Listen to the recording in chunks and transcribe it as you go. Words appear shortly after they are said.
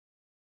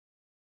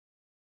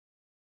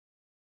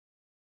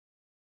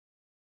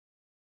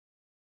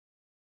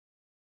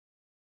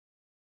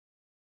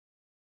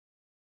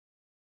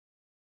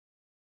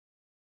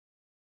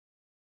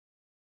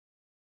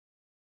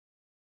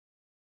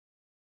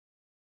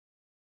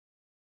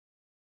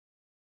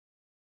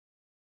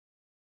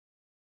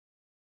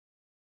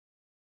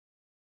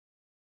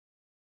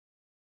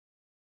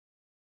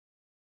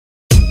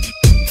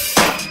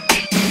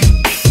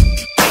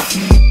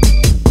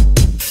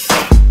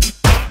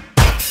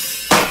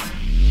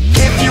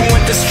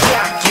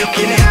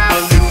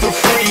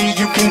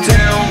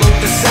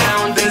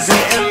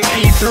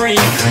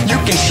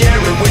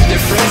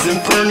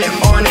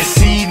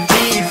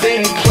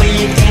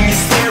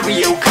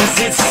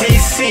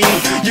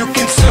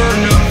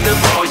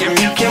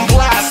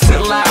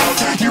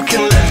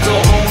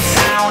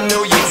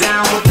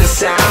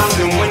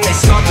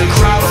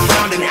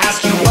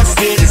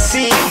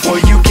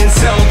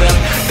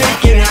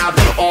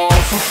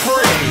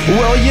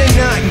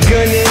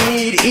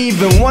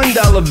even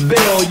 $1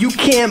 bill. You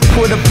can't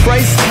put a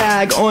price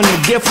tag on a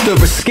gift or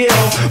a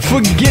skill.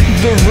 Forget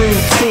the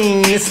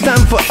routine, it's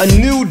time for a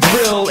new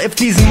drill. If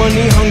these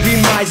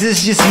money-hungry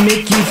misers just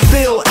make you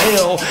feel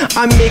ill,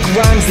 I make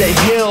rhymes that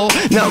heal,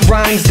 not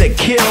rhymes that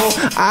kill.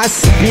 I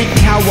speak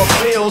how I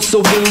feel,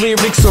 so the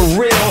lyrics are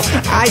real.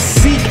 I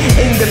seek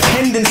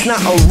independence, not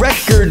a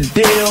record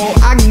deal.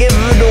 I give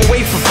it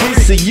away for free,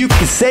 so you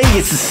can say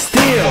it's a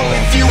steal.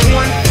 If you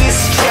want this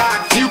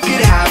track, you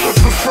can have it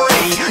for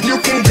free. You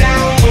can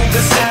download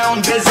the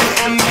sound as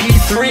an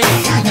MP3.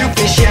 You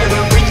can share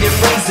it with your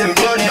friends and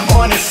burn it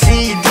on a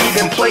CD.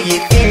 Then play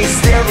it in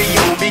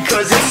stereo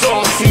because it's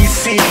all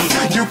CC.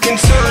 You can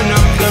turn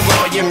up the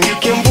volume, you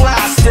can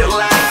blast it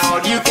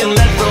loud. You can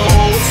let the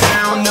whole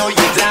town know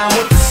you're down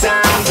with the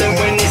sound. And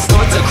when they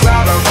start to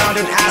crowd around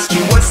and ask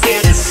you what's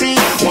there to see,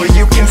 well,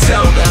 you can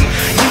tell them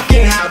you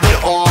can have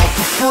it all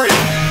for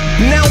free.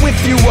 Now if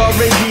you are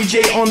a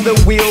DJ on the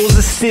wheels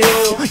of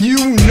steel, you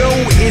know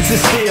it's a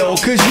steal,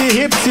 cause you're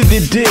hip to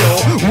the deal.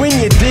 When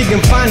you dig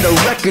and find a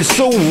record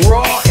so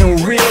raw and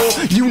real,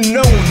 you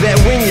know that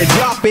when you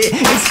drop it,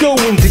 it's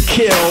going to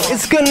kill.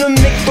 It's gonna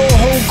make the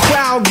whole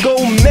crowd go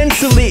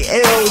mentally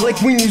ill, like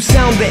when you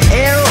sound the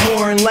air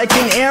horn like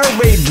an air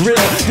raid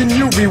drill. Then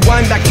you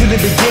rewind back to the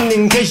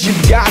beginning, cause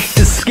you've got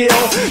the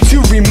skill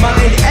to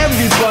remind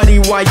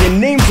everybody why your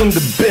name's on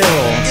the bill.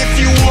 If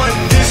you want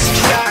this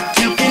track,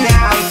 you can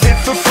have it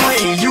for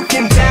free. You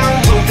can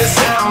download the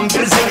sound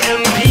as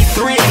an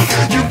MP3.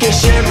 You can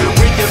share it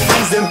with your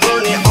friends and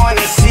burn it on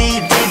a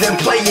CD. Then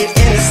play it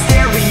in a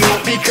stereo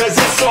because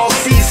it's all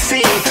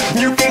CC.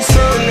 You can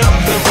turn up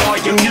the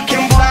volume, you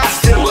can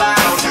blast it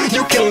loud.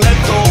 You can let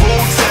the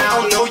whole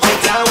town know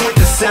you're down with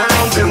the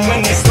sound. And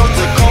when they start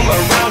to come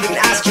around and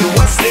ask you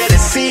what's there to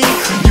see,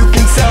 you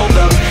can tell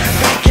them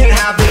they can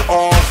have it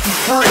all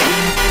for free.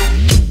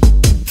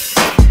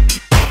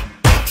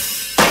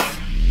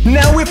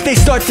 Now if they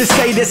start to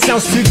say this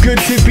sounds too good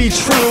to be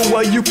true,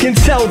 well, you can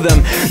tell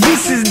them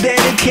this is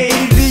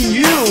dedicated to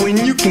you. And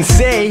you can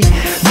say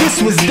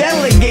this was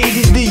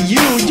delegated to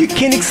you. You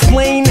can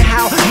explain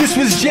how this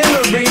was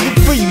generated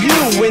for you.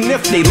 And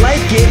if they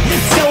like it,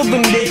 tell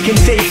them they can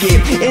take it.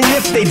 And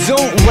if they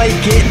don't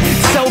like it,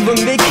 tell them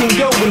they can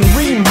go and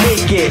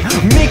remake it.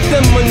 Make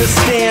them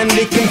understand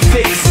they can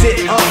fix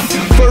it up.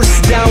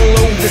 First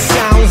download the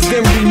sounds,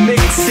 then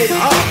remix it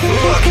up.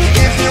 Look,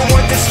 if you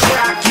want this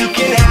track, you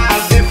can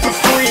have it for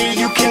free.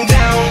 You can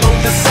download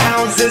the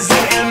sounds as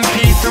an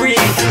MP3.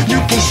 You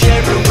can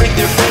share it with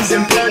your friends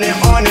and burn it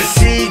on a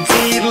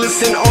CD.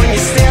 Listen on your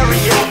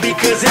stereo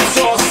because it's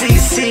all